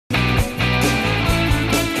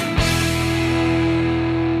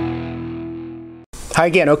Hi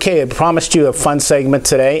again. Okay, I promised you a fun segment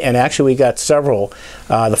today, and actually we got several.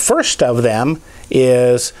 The first of them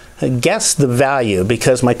is guess the value,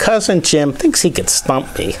 because my cousin Jim thinks he could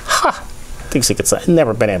stump me. Ha! Thinks he could.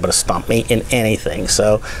 Never been able to stump me in anything,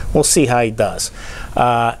 so we'll see how he does.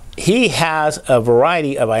 He has a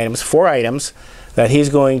variety of items, 4 items, that he's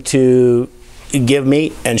going to give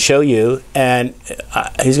me and show you, and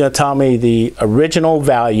he's going to tell me the original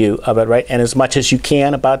value of it, right, and as much as you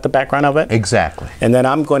can about the background of it. Exactly. And then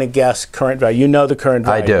I'm going to guess current value. You know the current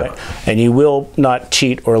value. I do. Right? And you will not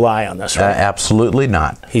cheat or lie on this, right? Absolutely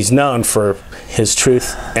not. He's known for his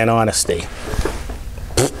truth and honesty.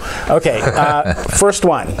 Okay, first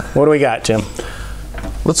one. What do we got, Jim?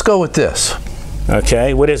 Let's go with this.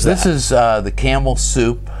 Okay, what is This is the Campbell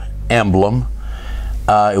Soup emblem.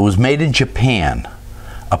 It was made in Japan,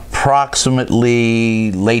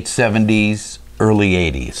 approximately late 70s, early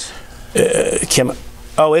 80s.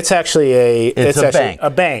 It's actually a bank. A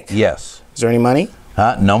bank. Yes. Is there any money?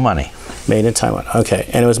 No money. Made in Taiwan. Okay,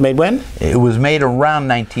 and it was made when? It was made around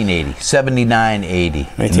 1980, 79, 80,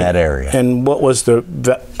 in that area. And what was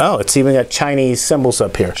oh, it's even got Chinese symbols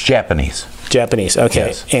up here. It's Japanese. Japanese. Okay.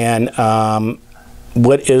 Yes. And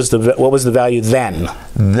what was the value then?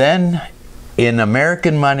 Then, in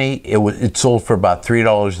American money, it sold for about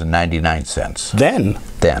 $3.99.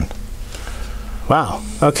 Then. Wow.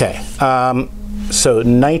 Okay. So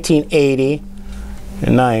 1980,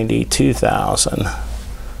 90, 2000,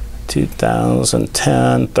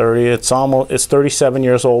 2010, 30. It's 37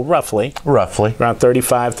 years old, roughly. Roughly. Around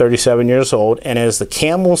 35, 37 years old, and is the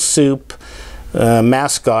Campbell Soup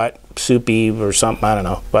mascot, Soupy or something. I don't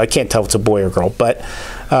know. But I can't tell if it's a boy or girl. But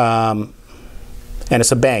and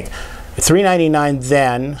it's a bank. $3.99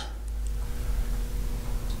 then.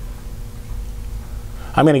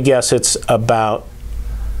 I'm going to guess it's about.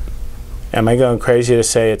 Am I going crazy to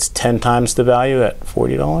say it's 10 times the value at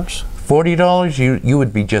 $40? $40, you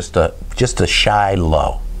would be just a shy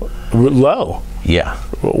low. Low? Yeah.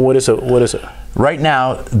 What is it? What is it? Right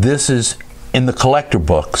now, this is in the collector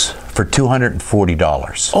books for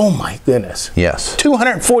 $240. Oh my goodness. Yes.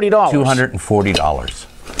 $240. $240.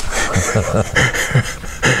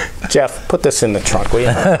 Jeff, put this in the trunk, will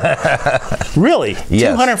you? Really?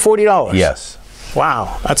 Yes. $240? Yes.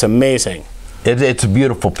 Wow, that's amazing. It's a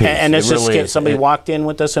beautiful piece. And it's really just somebody walked in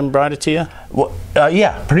with this and brought it to you? Well,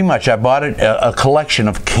 yeah, pretty much. I bought it, a collection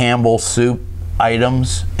of Campbell Soup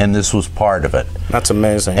items, and this was part of it. That's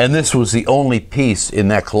amazing. And this was the only piece in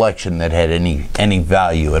that collection that had any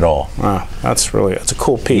value at all. Wow, that's a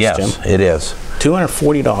cool piece, yes, Jim. Yes, it is.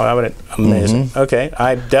 $240. Amazing. Mm-hmm. Okay,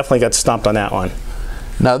 I definitely got stumped on that one.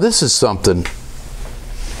 Now this is something.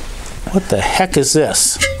 What the heck is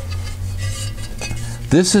this?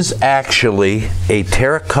 This is actually a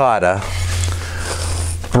terracotta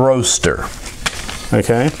roaster.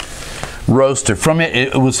 Okay. Roaster.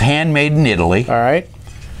 It was handmade in Italy. All right.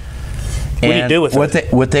 What do you do with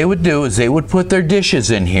it? What they would do is they would put their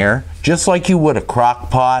dishes in here, just like you would a crock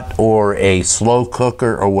pot or a slow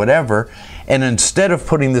cooker or whatever, and instead of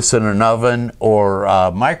putting this in an oven or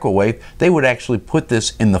a microwave, they would actually put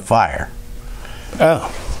this in the fire.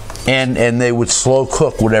 Oh. And they would slow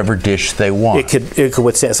cook whatever dish they want. It could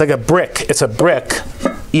withstand. It's like a brick. It's a brick.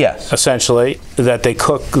 Yes. Essentially, that they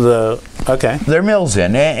cook the. Okay. Their meals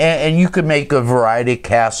in, and you could make a variety of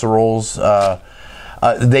casseroles.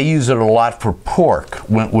 They use it a lot for pork.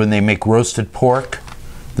 When they make roasted pork,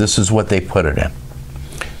 this is what they put it in.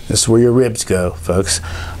 This is where your ribs go, folks.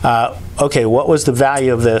 Okay, what was the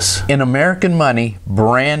value of this? In American money,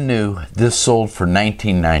 brand new, this sold for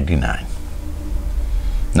 $19.99.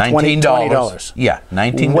 $19. Yeah,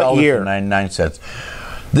 $19.99.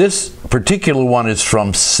 This particular one is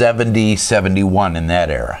from 70, 71 in that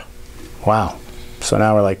era. Wow. So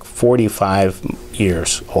now we're like 45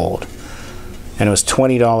 years old. And it was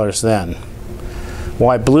 $20 then.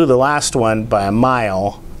 Well, I blew the last one by a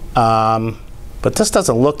mile, but this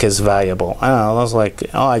doesn't look as valuable. I don't know. I was like,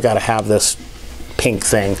 oh, I got to have this pink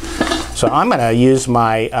thing. So I'm going to use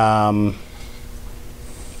my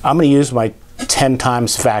 10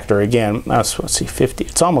 times factor again. Let's see, 50.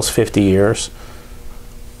 It's almost 50 years.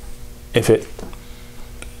 I'm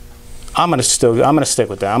gonna stick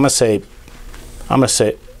with that. I'm gonna say,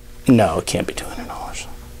 no, it can't be $200.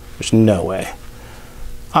 There's no way.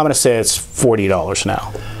 I'm gonna say it's $40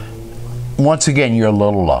 now. Once again, you're a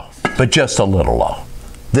little low, but just a little low.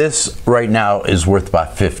 This right now is worth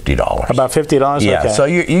about $50. About $50? Yeah, okay. so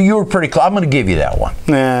you were pretty close. I'm going to give you that one.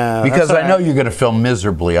 Nah, because I know right. you're going to feel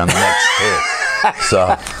miserably on the next two.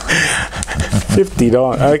 So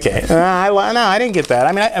 $50. Okay. No, I didn't get that.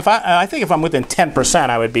 I mean, I think if I'm within 10%,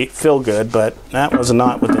 I would feel good, but that was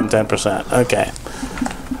not within 10%. Okay.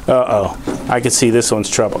 Uh-oh. I could see this one's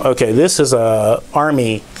trouble. Okay, this is a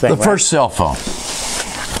Army thing. The first cell phone.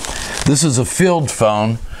 This is a field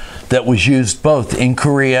phone that was used both in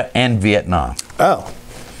Korea and Vietnam. Oh.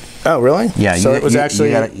 Oh, really? Yeah. So it was actually.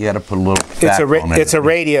 You got to put a little. It's a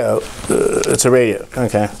radio. It's a radio.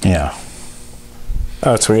 Okay. Yeah.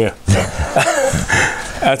 Oh, it's for you.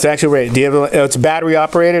 It's actually radio. Do you have? It's battery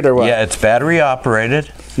operated or what? Yeah, it's battery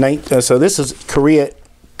operated. So this is Korea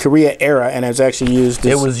era, and it's actually used.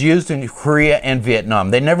 It was used in Korea and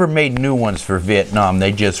Vietnam. They never made new ones for Vietnam.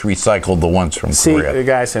 They just recycled the ones from Korea. See, the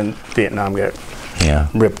guys in Vietnam got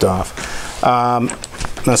ripped off.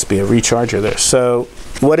 Must be a recharger there. So.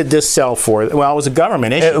 What did this sell for? Well, it was a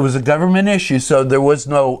government issue. It was a government issue, so there was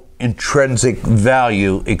no intrinsic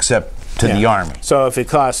value except to the Army. So if it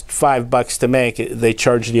cost $5 to make, they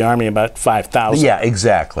charged the Army about $5,000. Yeah,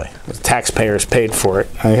 exactly. The taxpayers paid for it.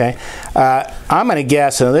 Okay, I'm going to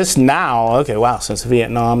guess. So this now, okay, wow, since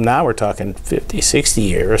Vietnam, now we're talking 50, 60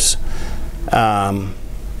 years. Well,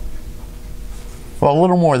 a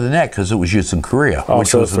little more than that because it was used in Korea,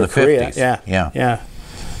 which was in the 50s. Yeah.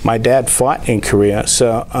 My dad fought in Korea,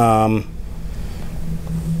 so I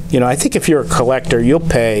think if you're a collector, you'll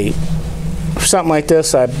pay for something like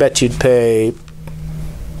this. I bet you'd pay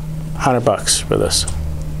 $100 for this.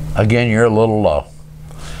 Again, you're a little low.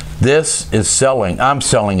 This is selling. I'm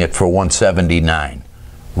selling it for $179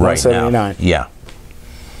 right now. Yeah.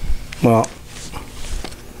 Well,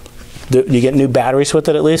 do you get new batteries with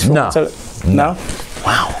it at least? No.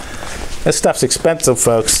 Wow. This stuff's expensive,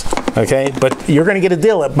 folks. Okay, but you're going to get a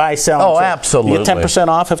deal at Buy, Sell, and Trade. Oh, absolutely. You get 10%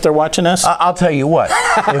 off if they're watching this? I'll tell you what.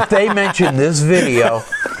 If they mention this video,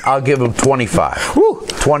 I'll give them 25. Woo!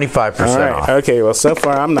 25% off. Okay, well, so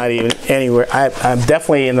far I'm not even anywhere. I'm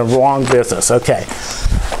definitely in the wrong business. Okay.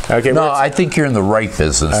 Okay. No, I think you're in the right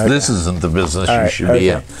business. Okay. This isn't the business you should be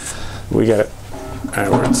in. We got it.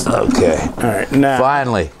 Okay. All right. Now,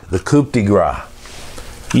 finally, the coup de grace.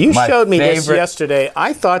 You showed me this yesterday.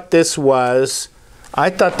 I thought this was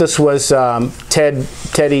Teddy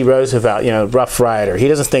Roosevelt, Rough Rider. He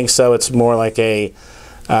doesn't think so. It's more like a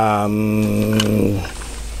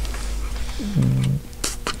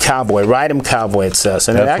cowboy, ride 'em cowboy. It says,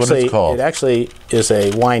 and that's what it's called. It actually is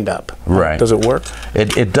a wind up. Right? Does it work?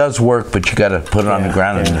 It does work, but you got to put it on the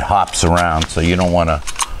ground and it hops around, so you don't want to.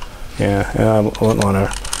 Yeah, I wouldn't want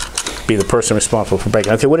to be the person responsible for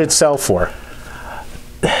breaking. Okay, what did it sell for?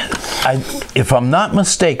 If I'm not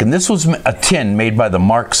mistaken, this was a tin made by the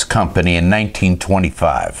Marx Company in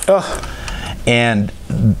 1925. Oh. And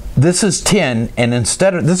this is tin, and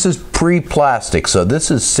this is pre-plastic, so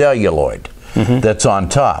this is celluloid that's on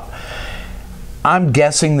top. I'm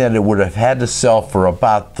guessing that it would have had to sell for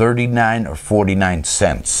about 39 or 49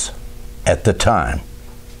 cents at the time,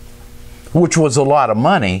 which was a lot of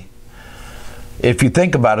money. If you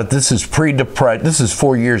think about it, this is pre-depression. This is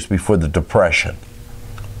 4 years before the Depression.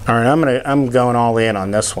 All right, I'm going all in on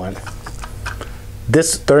this one.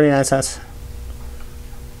 This 39 cents.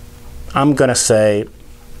 I'm gonna say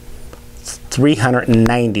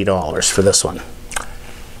 $390 for this one.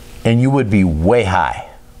 And you would be way high.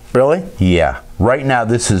 Really? Yeah. Right now,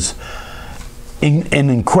 this is in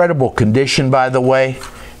incredible condition, by the way,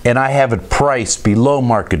 and I have it priced below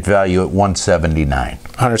market value at $179.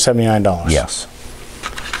 $179. Yes.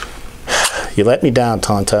 You let me down,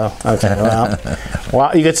 Tonto. Okay,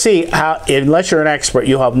 well, you can see how, unless you're an expert,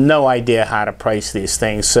 you'll have no idea how to price these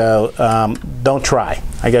things. So don't try.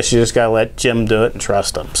 I guess you just got to let Jim do it and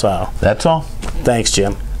trust him. So that's all. Thanks,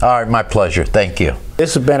 Jim. All right, my pleasure. Thank you.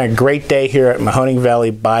 This has been a great day here at Mahoning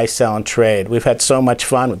Valley Buy, Sell, and Trade. We've had so much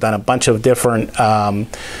fun. We've done a bunch of different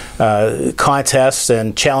contests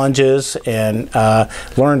and challenges, and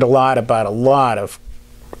learned a lot about a lot of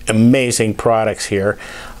amazing products here,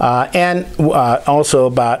 and also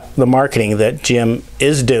about the marketing that Jim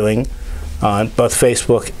is doing on both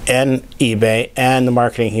Facebook and eBay, and the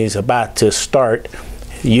marketing he's about to start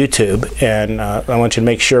YouTube. And I want you to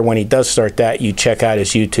make sure when he does start that, you check out his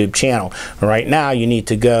YouTube channel. Right now, you need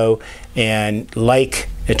to go and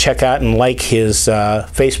check out and like his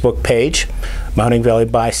Facebook page, Mahoning Valley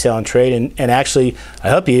Buy, Sell, and Trade. And actually,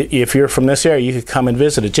 I hope if you're from this area, you could come and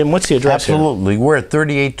visit it. Jim, what's the address here? Absolutely. We're at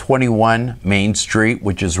 3821 Main Street,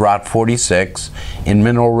 which is Route 46 in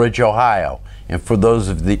Mineral Ridge, Ohio. And for those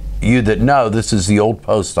of you that know, this is the old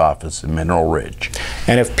post office in Mineral Ridge.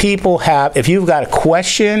 And if you've got a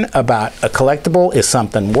question about a collectible, is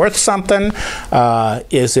something worth something?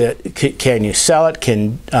 Can you sell it?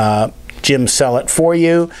 Jim sell it for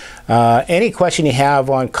you. Any question you have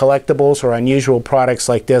on collectibles or unusual products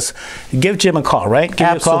like this, give Jim a call, right?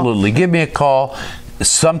 Absolutely. Give me a call.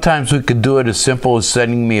 Sometimes we could do it as simple as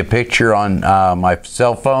sending me a picture on my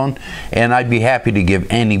cell phone, and I'd be happy to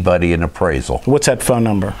give anybody an appraisal. What's that phone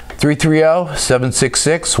number?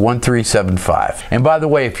 330-766-1375. And by the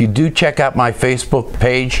way, if you do check out my Facebook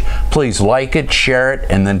page, please like it, share it,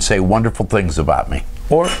 and then say wonderful things about me.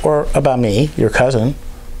 Or about me, your cousin.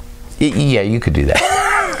 Yeah, you could do that.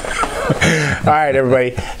 All right,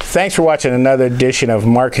 everybody. Thanks for watching another edition of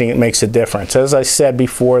Marketing That Makes a Difference. As I said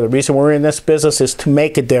before, the reason we're in this business is to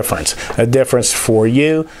make a difference for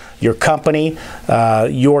you, your company,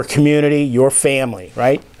 your community, your family,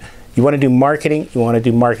 right? You want to do marketing, you want to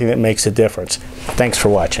do marketing that makes a difference. Thanks for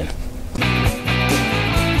watching.